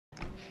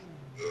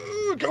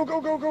Go,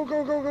 go, go, go,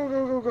 go, go, go,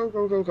 go, go,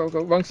 go, go, go,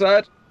 go. Wrong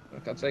side. For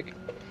God's sake.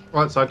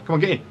 Right side. Come on,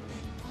 get in.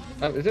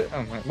 Oh, is it?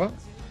 Oh, my, what?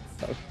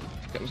 That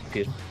was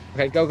confusing.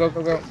 Okay, go, go,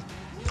 go, go.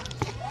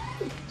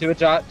 Do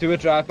a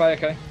drive-by,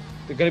 okay?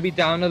 They're going to be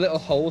down a little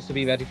hole, so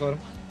be ready for them.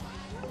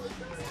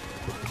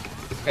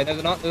 Okay, no,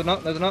 they're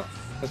not, no, they're not.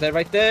 Because they're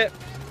right there.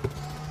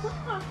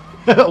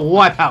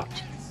 Wipe out.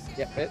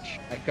 Yeah, bitch.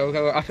 Right, go,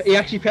 go, go. He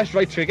actually pressed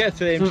right trigger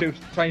to aim to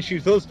try and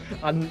shoot us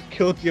and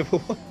killed the other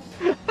one.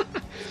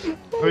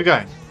 Where are we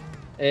going?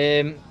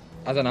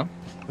 I don't know.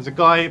 There's a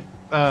guy,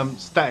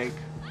 static.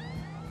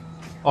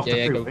 Off the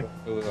Yeah, go, freeway.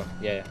 go, go, go.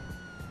 Yeah.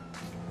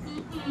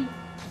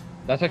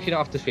 That's actually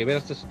not off the freeway,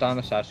 that's just down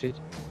the side street.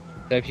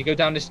 So if you go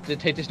down this,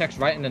 take this next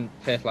right and then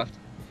first left.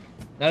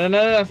 No, no,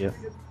 no, no, no. Yeah.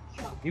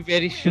 You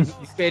really should.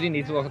 You really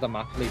need to look at the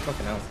map, please.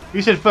 Fucking hell.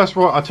 You said first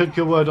right. I took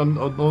your word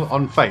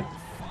on faith.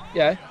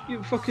 Yeah,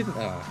 you fucking. Oh,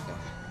 God.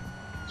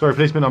 Sorry,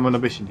 policeman. I'm on a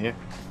mission here.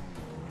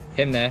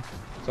 Him there,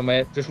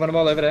 somewhere. Just run him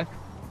all over there.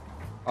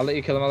 I'll let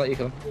you kill him. I'll let you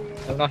kill him.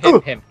 No, not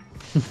him. Him.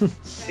 You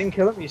didn't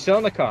kill him. You're still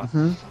in the car.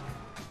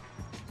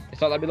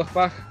 It's not let me look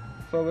back.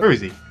 Forward. Where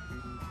is he?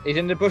 He's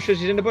in the bushes.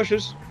 He's in the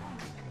bushes.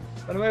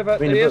 Run him over.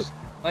 There he is.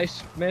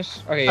 Nice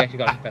miss. Okay, yeah, you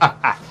got him.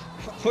 I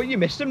thought you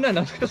missed him then.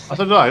 I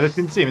don't know. I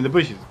didn't see him in the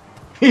bushes.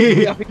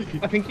 I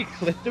think you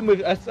clipped him with.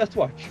 Let's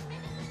watch.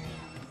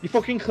 You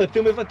fucking clipped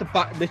him with like the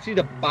back, literally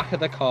the back of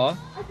the car.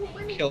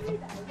 Killed him.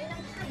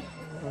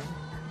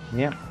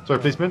 Yeah. Sorry,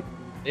 policeman.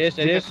 It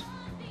is.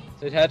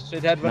 Straight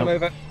head, run him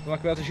over. I'm not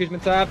about to shoot him in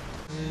tab.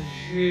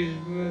 Shoot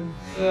him in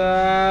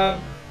tab.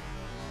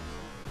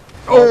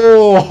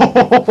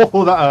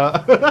 Oh,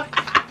 that hurt.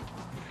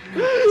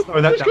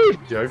 Sorry, that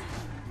damaged Joe.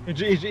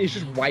 He's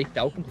just wiped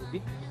out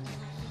completely.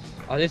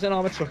 Oh, there's an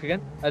armored truck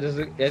again. There's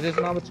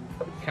an armored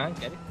truck. Can't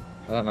get it.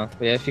 I don't know.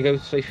 But yeah, if you go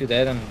straight through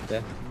there, then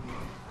there.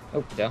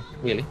 Oh, yeah,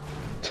 wheelie.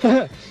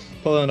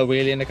 Pulling a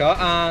wheelie in the car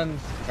and.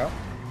 Go.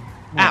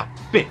 Ow,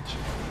 bitch!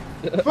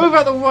 Move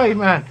out the way,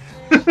 man!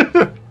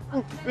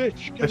 Oh,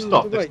 bitch! They've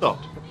stopped. They've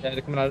stopped. Yeah,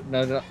 they're coming out.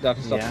 No, they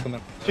haven't stopped. Yeah.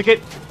 Coming. Check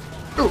it.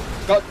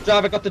 Got the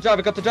driver. Got the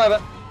driver. Got the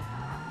driver.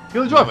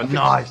 You're the driver.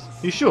 Nice.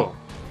 You sure?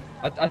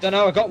 I don't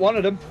know. I got one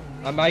of them.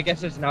 And my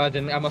guess is no, I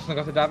didn't. I must have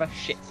got the driver.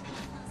 Shit.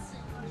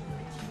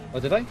 Oh,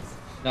 did I?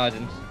 No, I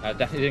didn't. I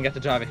definitely didn't get the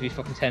driver. He's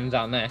fucking 10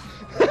 down there.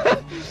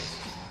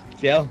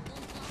 Yeah.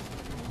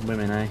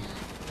 Women, eh?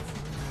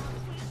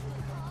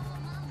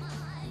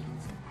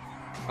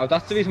 Oh,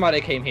 that's the reason why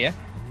they came here.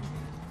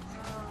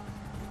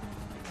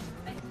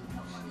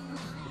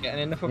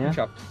 Getting in the fucking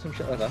shop, some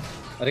shit like that.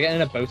 Are they getting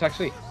in a boat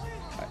actually?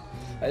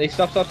 Right. They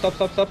stop.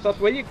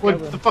 Where you going?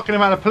 What the fucking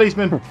amount of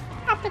policemen?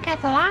 Up to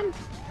get the land.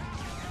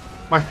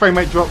 My frame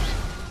rate drops.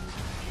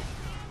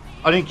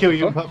 I didn't kill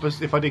you on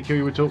purpose. If I did kill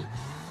you at all.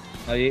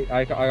 No,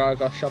 I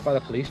got shot by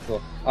the police,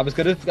 but I was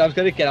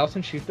gonna get out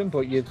and shoot them,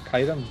 but you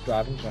carried on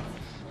driving, so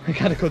I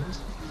kinda couldn't.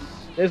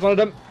 There's one of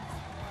them.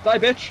 Die,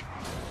 bitch.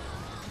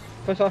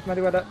 Push off,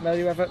 Merryweather. No.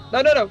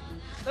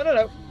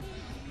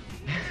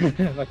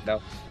 Like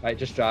no. Right,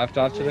 just drive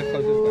to the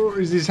closest.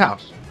 Is his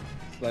house?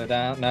 Slow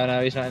down.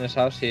 No, he's not in his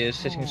house. He is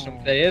sitting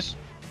somewhere. There he is.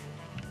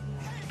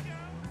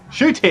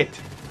 Shoot it!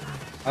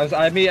 I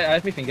had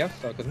my finger,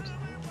 so I couldn't.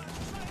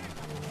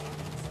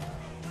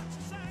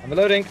 I'm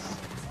reloading.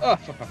 Oh,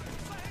 fuck off.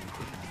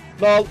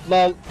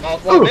 Lol.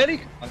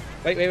 Really?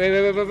 Wait.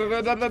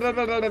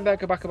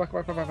 Go back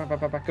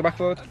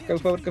forward.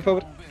 Go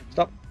forward.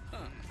 Stop.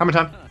 Hammer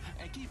time.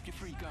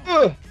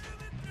 Go.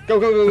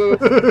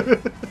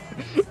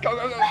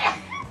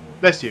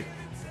 Bless you.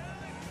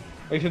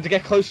 Wait for him to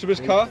get close to his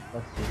car.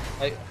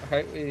 Right,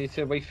 okay, we need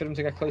to wait for him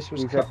to get close to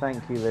his car.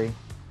 Thank you, Lee.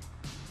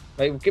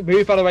 Right,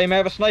 move out of the way, may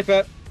have a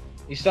sniper.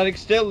 He's standing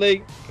still,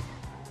 Lee.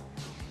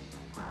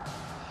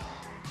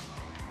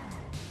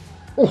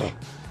 Oh.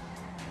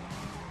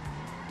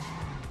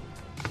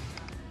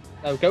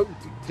 No, go.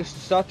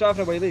 Just start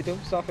driving away, Lee.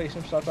 Don't start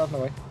facing him. Start driving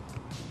away.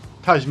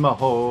 Taj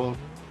Mahal.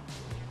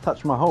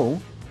 Touch my hole.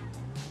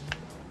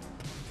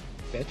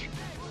 Bitch.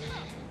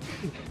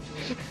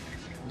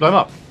 Blow him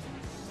up.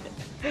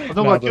 I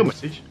don't want a kill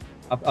message.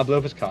 I blew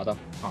up his car though.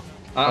 Oh.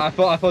 I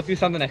thought he was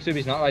standing next to him.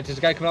 He's not. Right, there's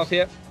a guy coming out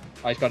here.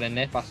 Oh, he's got in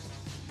there fast.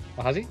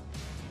 Oh, has he?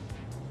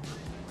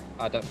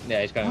 I don't.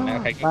 Yeah, he's got in there.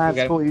 Okay, Bad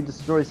sport. You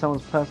destroy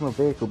someone's personal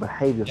vehicle.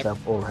 Behave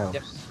yourself, or else.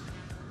 Yep.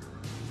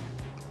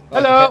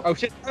 Hello. Oh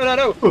shit!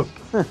 No.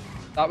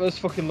 That was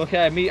fucking lucky.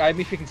 I had me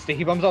freaking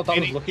sticky bombs out. That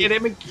was lucky. Get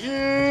him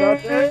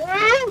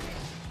again.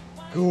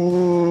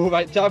 Go.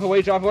 Right, drive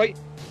away.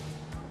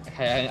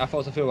 Okay, I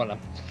thought I feel one now.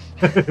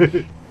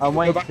 I'm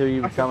waiting till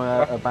you become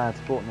a bad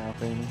sport now,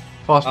 Feeny.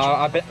 Fast.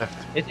 I bet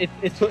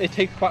it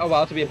takes quite a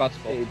while to be a bad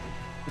sport, and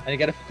you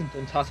get a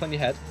fucking task on your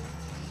head.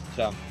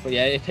 So, but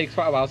yeah, it takes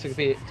quite a while to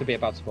be a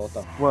bad sport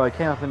though. Well, it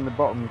came up in the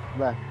bottom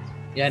left.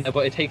 Yeah, no,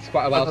 but it takes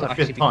quite a while to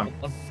actually become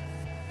one.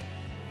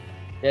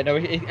 Yeah, no,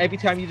 every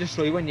time you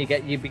destroy one,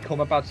 you become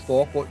a bad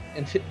sport. But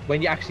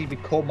when you actually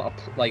become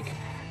like,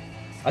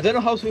 I don't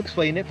know how to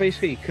explain it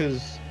basically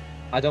because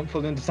I don't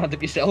fully understand it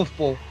myself.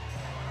 But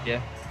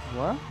yeah.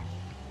 What?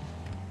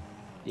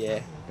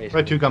 Yeah. Basically.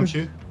 Red 2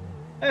 gumshoe.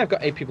 Hey, I've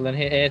got 8 people in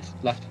here. 8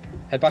 left.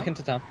 Head back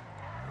into town.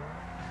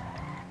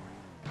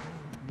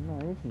 No,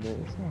 you can do it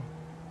yourself.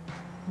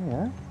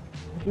 Yeah.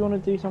 If you want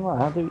to do something like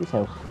that, do it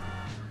yourself.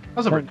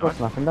 That's a Don't bit cost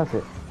nice. nothing, does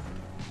it?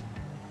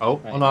 Oh,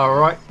 Right. on our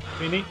right,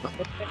 Feeny.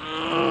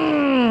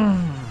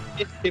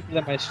 8 people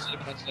in my stream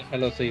and say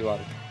hello to you all.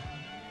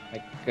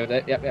 Like, go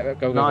there. Yep,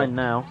 go. 9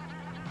 now.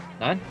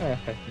 9? Oh,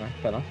 okay, 9.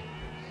 Fair enough.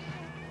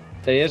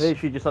 There he is.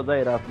 Literally just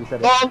updated after you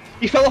said it. Oh,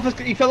 he fell off.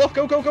 He fell off.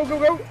 Go.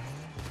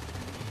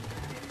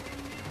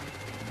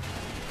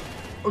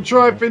 I'll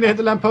try Feeny, hit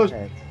the lamppost.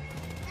 Head.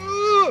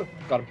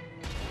 Got him.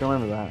 Do you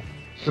remember that?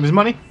 Give his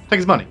money. Take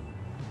his money.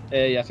 Yeah,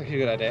 it's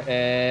actually a good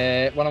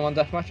idea. One-on-one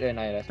deathmatch?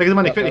 No, you're right. Take his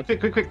money. Go,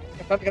 Quick.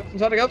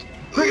 Inside the out.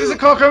 Quick, there's a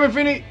car coming,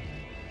 Feeny.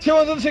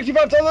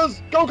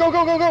 $265. Go.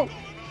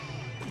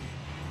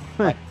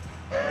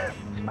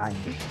 Man.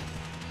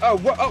 Oh,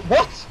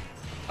 what?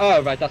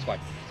 Oh, right, that's fine.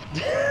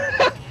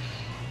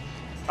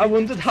 I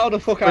wondered how the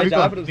fuck I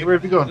died, but it was... Where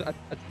have you gone? I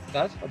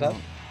died.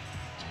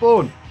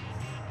 Spawn.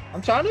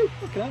 I'm trying to.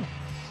 Fucking hell.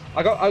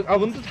 I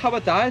wondered how I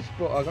died,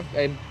 but I got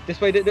this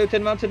way. No,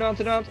 turn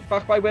around.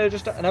 Back by where I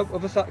just no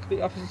other side,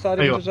 complete opposite side.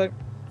 There you Of the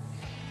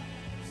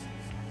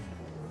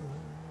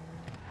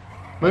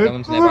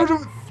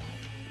Move.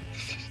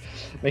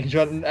 Making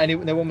sure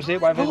no one was here.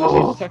 Why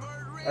have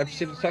I've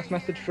received a text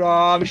message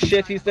from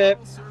shit. He's there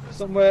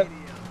somewhere.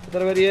 I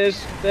don't know where he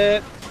is.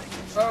 There.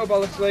 Oh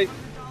bollocks! Wait.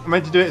 I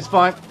meant to do it. It's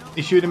fine.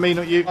 He's shooting me,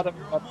 not you. Got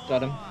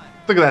him.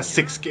 Look at that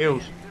 6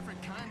 skills.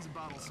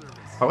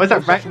 Oh, where's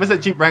that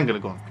Jeep Wrangler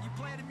gone?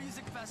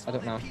 I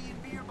don't know.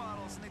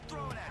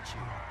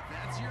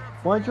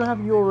 Why do you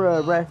have your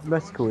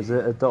reticle as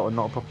a dot and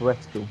not a proper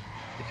reticle?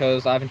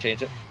 Because I haven't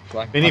changed it.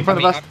 In front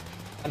of us.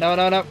 No.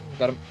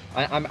 Got him.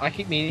 I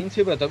keep meaning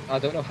to, but I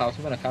don't know how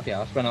to when I can't be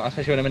asked.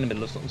 Especially when I'm in the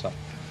middle of something. So.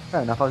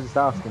 Fair enough, I was just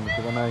asking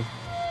because I know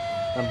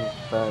some people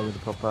prefer with the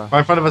proper... Right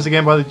in front of us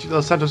again by the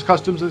Los Santos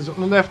Customs on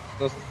the left.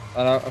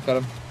 I know, I've got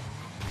him.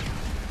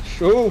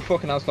 Oh,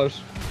 fucking hell,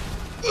 close.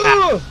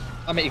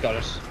 I mean, you got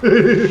us.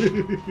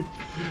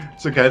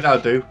 It's okay,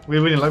 that'll do.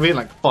 We're winning like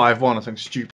 5-1 or something stupid.